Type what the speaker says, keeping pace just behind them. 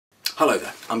Hello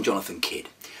there, I'm Jonathan Kydd.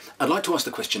 I'd like to ask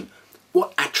the question,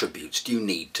 what attributes do you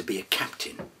need to be a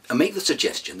captain? And make the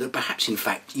suggestion that perhaps in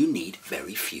fact you need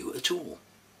very few at all.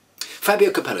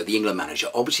 Fabio Capello, the England manager,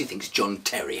 obviously thinks John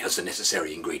Terry has the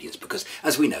necessary ingredients because,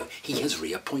 as we know, he has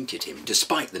reappointed him,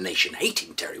 despite the nation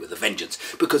hating Terry with a vengeance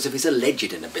because of his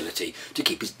alleged inability to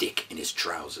keep his dick in his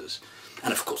trousers.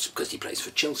 And of course because he plays for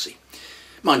Chelsea.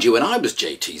 Mind you, when I was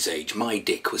JT's age, my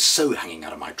dick was so hanging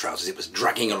out of my trousers it was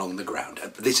dragging along the ground.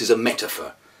 This is a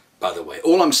metaphor, by the way.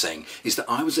 All I'm saying is that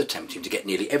I was attempting to get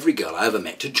nearly every girl I ever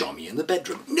met to join me in the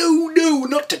bedroom. No,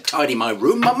 not to tidy my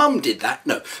room. My mum did that.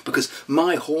 No, because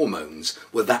my hormones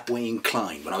were that way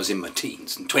inclined when I was in my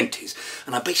teens and 20s,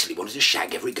 and I basically wanted to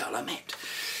shag every girl I met.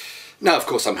 Now, of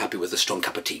course, I'm happy with a strong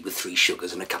cup of tea with 3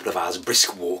 sugars and a couple of hours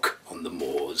brisk walk on the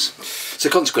moors. So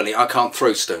consequently, I can't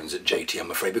throw stones at JT, I'm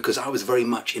afraid, because I was very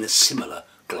much in a similar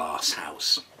glass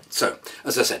house. So,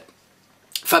 as I said,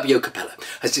 Fabio Capello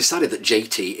has decided that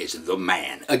JT is the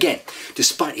man, again,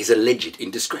 despite his alleged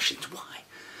indiscretions. Why?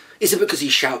 Is it because he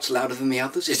shouts louder than the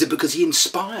others? Is it because he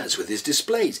inspires with his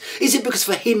displays? Is it because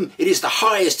for him it is the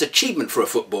highest achievement for a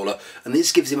footballer and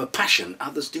this gives him a passion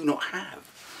others do not have?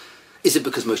 Is it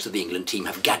because most of the England team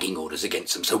have gagging orders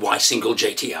against them, so why single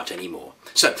JT out anymore?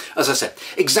 So, as I said,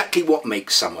 exactly what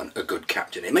makes someone a good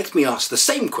captain? It makes me ask the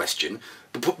same question,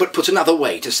 but put another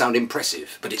way to sound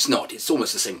impressive. But it's not. It's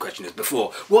almost the same question as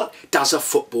before. What does a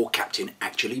football captain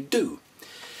actually do?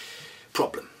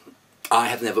 Problem. I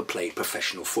have never played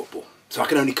professional football, so I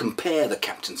can only compare the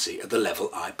captaincy at the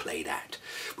level I played at,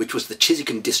 which was the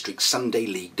Chiswick District Sunday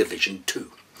League Division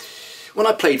 2. When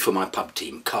I played for my pub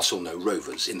team, Castelnau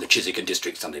Rovers, in the Chiswick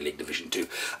District Sunday League Division 2,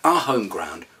 our home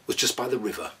ground was just by the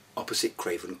river, opposite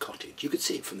Craven Cottage. You could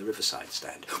see it from the riverside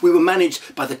stand. We were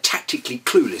managed by the tactically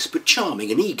clueless but charming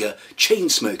and eager,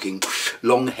 chain-smoking,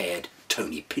 long-haired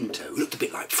Tony Pinto, who looked a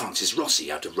bit like Francis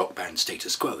Rossi out of rock band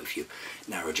Status Quo if you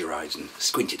narrowed your eyes and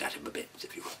squinted at him a bit, as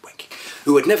if you were wanking,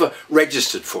 who had never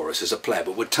registered for us as a player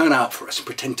but would turn out for us and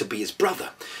pretend to be his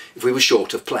brother if we were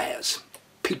short of players.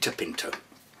 Peter Pinto.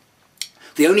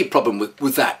 The only problem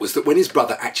with that was that when his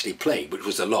brother actually played, which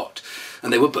was a lot,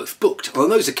 and they were both booked, on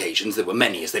those occasions there were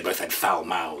many as they both had foul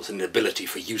mouths and an ability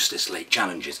for useless late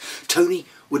challenges, Tony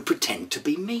would pretend to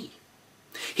be me.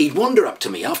 He'd wander up to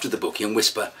me after the booking and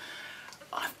whisper,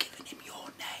 "I've given him your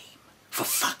name. For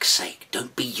fuck's sake,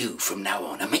 don't be you from now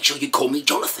on, and make sure you call me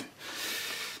Jonathan."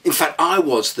 In fact, I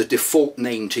was the default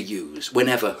name to use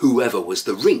whenever whoever was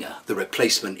the ringer, the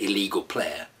replacement illegal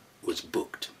player, was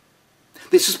booked.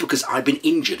 This was because I'd been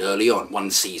injured early on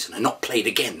one season and not played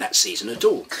again that season at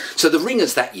all. So the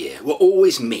ringers that year were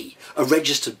always me, a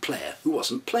registered player who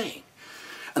wasn't playing.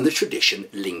 And the tradition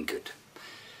lingered.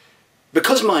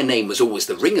 Because my name was always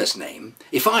the ringer's name,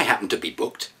 if I happened to be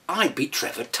booked, I'd be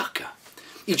Trevor Tucker.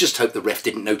 You just hope the ref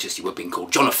didn't notice you were being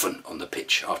called Jonathan on the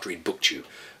pitch after he'd booked you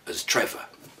as Trevor.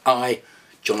 I,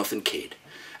 Jonathan Kydd,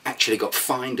 actually got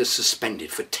fined and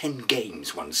suspended for 10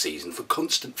 games one season for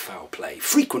constant foul play,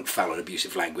 frequent foul and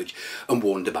abusive language, and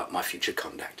warned about my future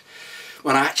conduct,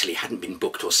 when I actually hadn't been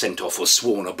booked or sent off or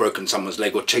sworn or broken someone's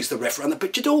leg or chased the ref around the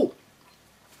pitch at all.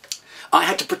 I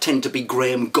had to pretend to be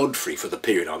Graham Godfrey for the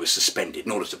period I was suspended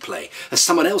in order to play, as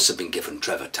someone else had been given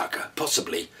Trevor Tucker,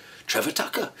 possibly Trevor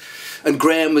Tucker. And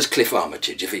Graham was Cliff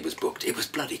Armitage if he was booked. It was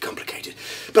bloody complicated.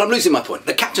 But I'm losing my point.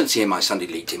 The captaincy in my Sunday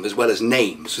League team, as well as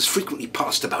names, was frequently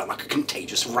passed about like a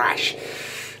contagious rash.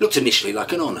 Looked initially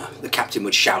like an honour. The captain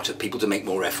would shout at people to make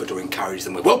more effort or encourage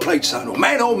them with "Well played, son," or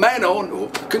 "Man on," or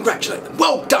congratulate them.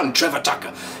 "Well done, Trevor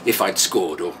Tucker," if I'd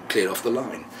scored or cleared off the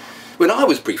line. When I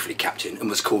was briefly captain and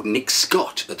was called Nick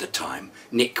Scott at the time,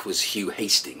 Nick was Hugh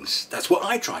Hastings. That's what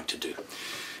I tried to do.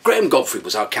 Graham Godfrey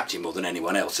was our captain more than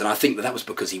anyone else, and I think that was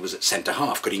because he was at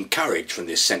centre-half, could encourage from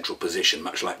this central position,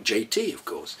 much like JT, of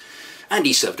course. And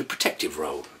he served a protective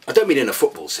role. I don't mean in a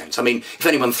football sense. I mean, if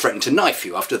anyone threatened to knife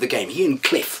you after the game, he and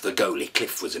Cliff, the goalie,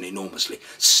 Cliff was an enormously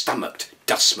stomached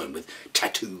dustman with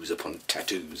tattoos upon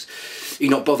tattoos.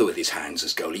 He'd not bother with his hands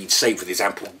as goalie, he'd save with his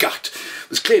ample gut. It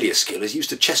was clearly a skill, as he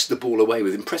used to chest the ball away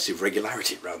with impressive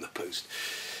regularity round the post.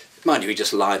 Mind you, he'd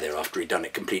just lie there after he'd done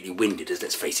it completely winded, as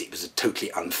let's face it, it was a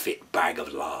totally unfit bag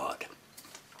of lard.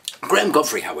 Graham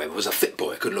Godfrey, however, was a fit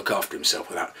boy who could look after himself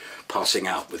without passing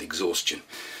out with exhaustion.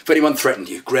 If anyone threatened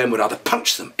you, Graham would either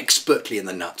punch them expertly in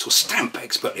the nuts or stamp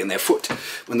expertly in their foot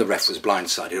when the ref was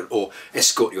blindsided, or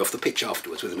escort you off the pitch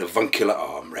afterwards with an avuncular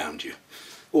arm round you.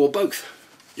 Or both.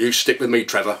 "You stick with me,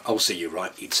 Trevor, I'll see you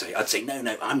right," he'd say. I'd say,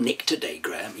 "No, I'm Nick today,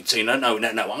 Graham." He'd say, No,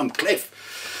 I'm Cliff."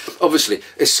 Obviously,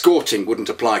 escorting wouldn't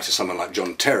apply to someone like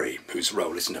John Terry, whose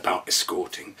role isn't about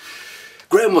escorting.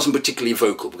 Graham wasn't particularly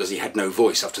vocal because he had no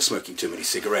voice after smoking too many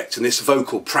cigarettes, and this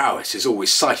vocal prowess is always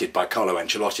cited by Carlo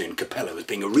Ancelotti and Capello as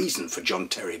being a reason for John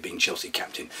Terry being Chelsea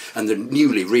captain and the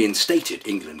newly reinstated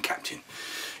England captain.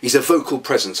 He's a vocal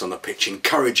presence on the pitch,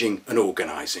 encouraging and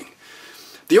organising.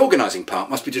 The organising part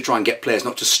must be to try and get players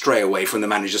not to stray away from the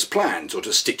manager's plans or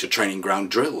to stick to training ground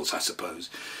drills, I suppose.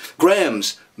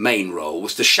 Graham's main role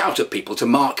was to shout at people to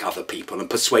mark other people and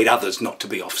persuade others not to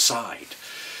be offside.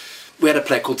 We had a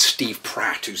player called Steve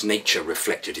Pratt, whose nature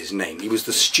reflected his name. He was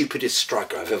the stupidest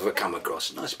striker I've ever come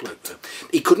across. Nice bloke, though.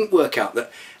 He couldn't work out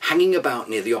that hanging about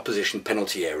near the opposition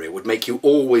penalty area would make you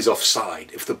always offside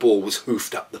if the ball was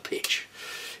hoofed up the pitch.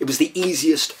 It was the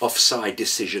easiest offside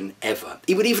decision ever.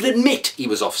 He would even admit he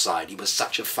was offside. He was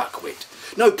such a fuckwit.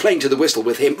 No playing to the whistle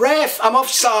with him. "Ref, I'm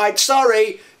offside,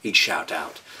 sorry," he'd shout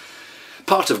out.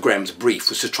 Part of Graham's brief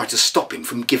was to try to stop him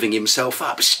from giving himself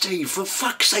up. "Steve, for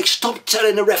fuck's sake, stop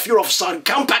telling the ref you're offside and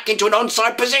come back into an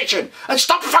onside position and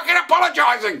stop fucking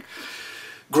apologising."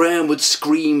 Graham would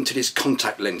scream till his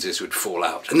contact lenses would fall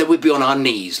out, and then we'd be on our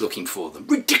knees looking for them.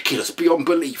 Ridiculous beyond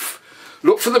belief.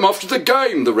 "Look for them after the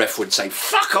game," the ref would say.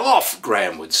 "Fuck off,"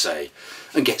 Graham would say,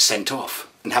 and get sent off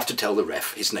and have to tell the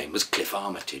ref his name was Cliff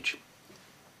Armitage.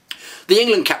 The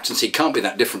England captaincy can't be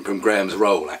that different from Graham's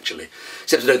role, actually,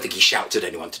 except I don't think he shouts at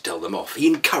anyone to tell them off. He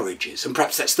encourages, and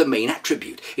perhaps that's the main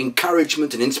attribute: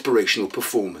 encouragement and inspirational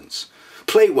performance.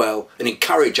 Play well and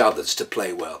encourage others to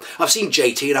play well. I've seen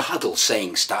JT in a huddle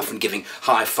saying stuff and giving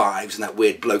high fives and that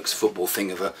weird bloke's football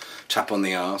thing of a tap on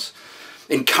the arse.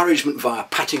 Encouragement via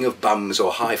patting of bums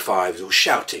or high fives or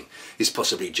shouting is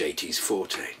possibly JT's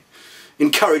forte.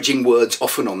 Encouraging words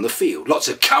often on the field. Lots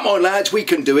of "come on lads, we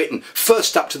can do it," and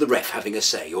first up to the ref having a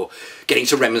say, or getting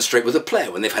to remonstrate with a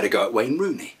player when they've had a go at Wayne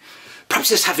Rooney. Perhaps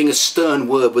just having a stern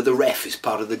word with the ref is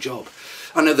part of the job.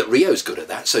 I know that Rio's good at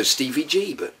that, so's Stevie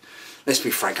G, but let's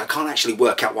be frank, I can't actually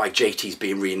work out why JT's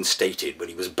being reinstated when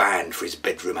he was banned for his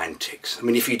bedroom antics. I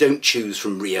mean, if you don't choose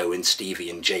from Rio and Stevie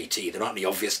and JT, there aren't any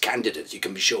obvious candidates you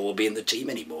can be sure will be in the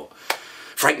team anymore.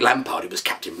 Frank Lampard, who was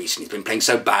captain recently, has been playing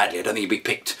so badly I don't think he'll be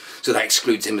picked, so that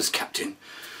excludes him as captain.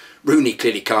 Rooney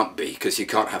clearly can't be, because you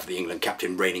can't have the England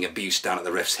captain raining abuse down at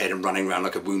the ref's head and running around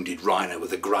like a wounded rhino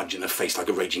with a grudge and a face like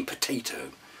a raging potato.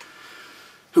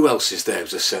 Who else is there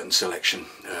as a certain selection?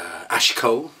 Ash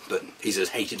Cole, but he's as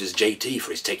hated as JT for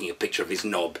his taking a picture of his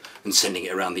knob and sending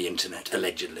it around the internet,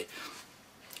 allegedly.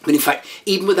 But in fact,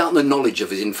 even without the knowledge of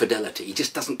his infidelity, he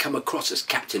just doesn't come across as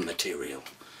captain material.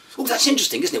 Oh, that's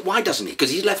interesting, isn't it? Why doesn't he? Because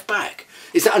he's left back.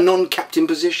 Is that a non-captain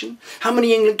position? How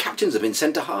many England captains have been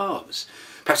centre-halves?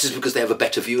 Perhaps it's because they have a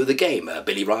better view of the game.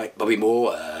 Billy Wright, Bobby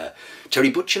Moore, Terry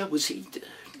Butcher, was he?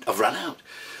 I've run out.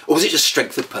 Or was it just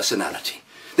strength of personality?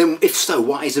 Then if so,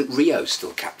 why isn't Rio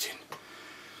still captain?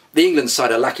 The England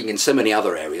side are lacking in so many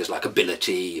other areas like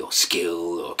ability or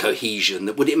skill or cohesion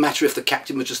that would it matter if the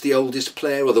captain was just the oldest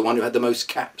player or the one who had the most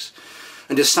caps?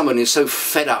 And as someone who's so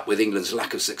fed up with England's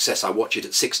lack of success, I watch it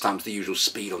at 6 times the usual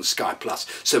speed on Sky Plus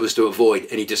so as to avoid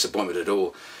any disappointment at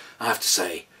all. I have to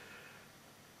say,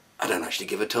 I don't actually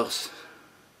give a toss.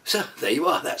 So there you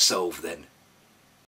are, that's solved then.